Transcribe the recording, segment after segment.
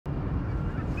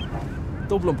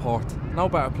Dublin Port, no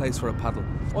better place for a paddle.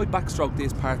 I backstroke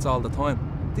these parts all the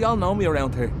time. They all know me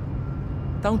around here,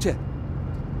 don't you?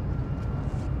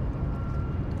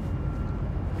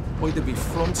 I'd be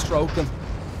front stroking,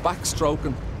 back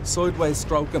stroking, sideways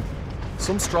stroking.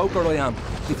 Some stroker I am.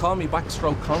 They call me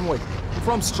Backstroke Conway. I'm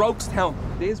from Strokestown.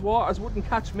 These waters wouldn't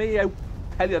catch me out,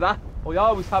 tell you that. I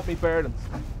always have me burdens.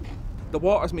 The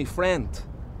water's me friend.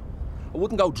 I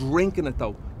wouldn't go drinking it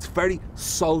though. It's very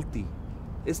salty,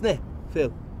 isn't it,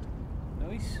 Phil?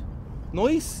 Nice.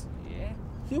 Nice? Yeah.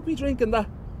 You be drinking that?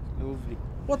 Lovely.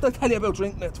 What did I tell you about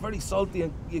drinking it? It's very salty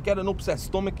and you get an upset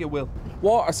stomach, you will.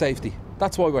 Water safety,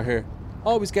 that's why we're here.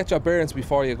 Always get your bearings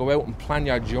before you go out and plan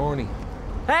your journey.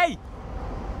 Hey!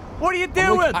 What are you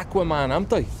doing? I'm like Aquaman,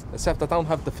 aren't I? Except I don't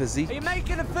have the physique. Are you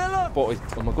making a fill-up? But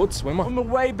I'm a good swimmer. I'm a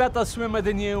way better swimmer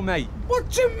than you, mate. What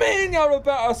do you mean you're a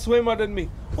better swimmer than me?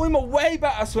 I'm a way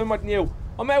better swimmer than you.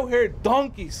 I'm out here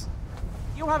donkeys.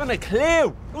 You haven't a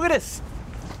clue. Look at this.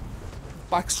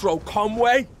 Backstroke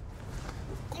Conway.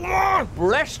 Come on!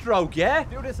 Breaststroke, yeah?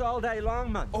 Do this all day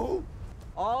long, man. Oh.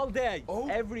 All day. Oh.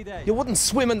 Every day. You wouldn't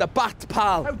swim in the bat,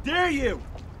 pal. How dare you?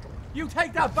 You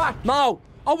take that back. No,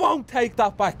 I won't take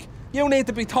that back. You need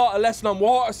to be taught a lesson on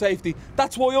water safety.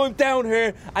 That's why I'm down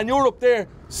here and you're up there,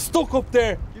 stuck up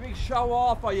there. You big show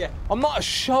off, are you? I'm not a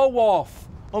show off.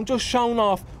 I'm just showing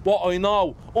off what I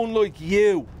know, unlike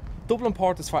you. Dublin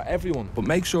Port is for everyone, but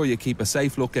make sure you keep a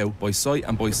safe lookout by sight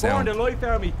and by sound. Born the life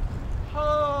out of me.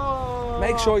 Oh.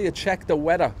 Make sure you check the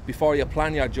weather before you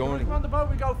plan your journey. Come on the boat,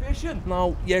 we go fishing.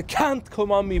 No, you can't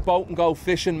come on me boat and go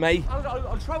fishing, mate.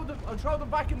 I'll throw them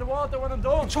back in the water when I'm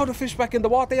done. Throw the fish back in the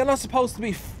water. You're not supposed to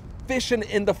be fishing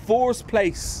in the first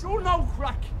place. You're no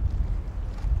crack.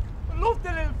 I love the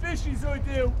little fishies I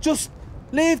do. Just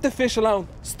leave the fish alone.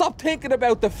 Stop thinking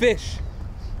about the fish.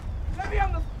 Let me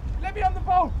on the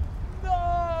boat. No.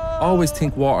 Always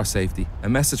think water safety. A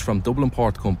message from Dublin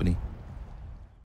Port Company.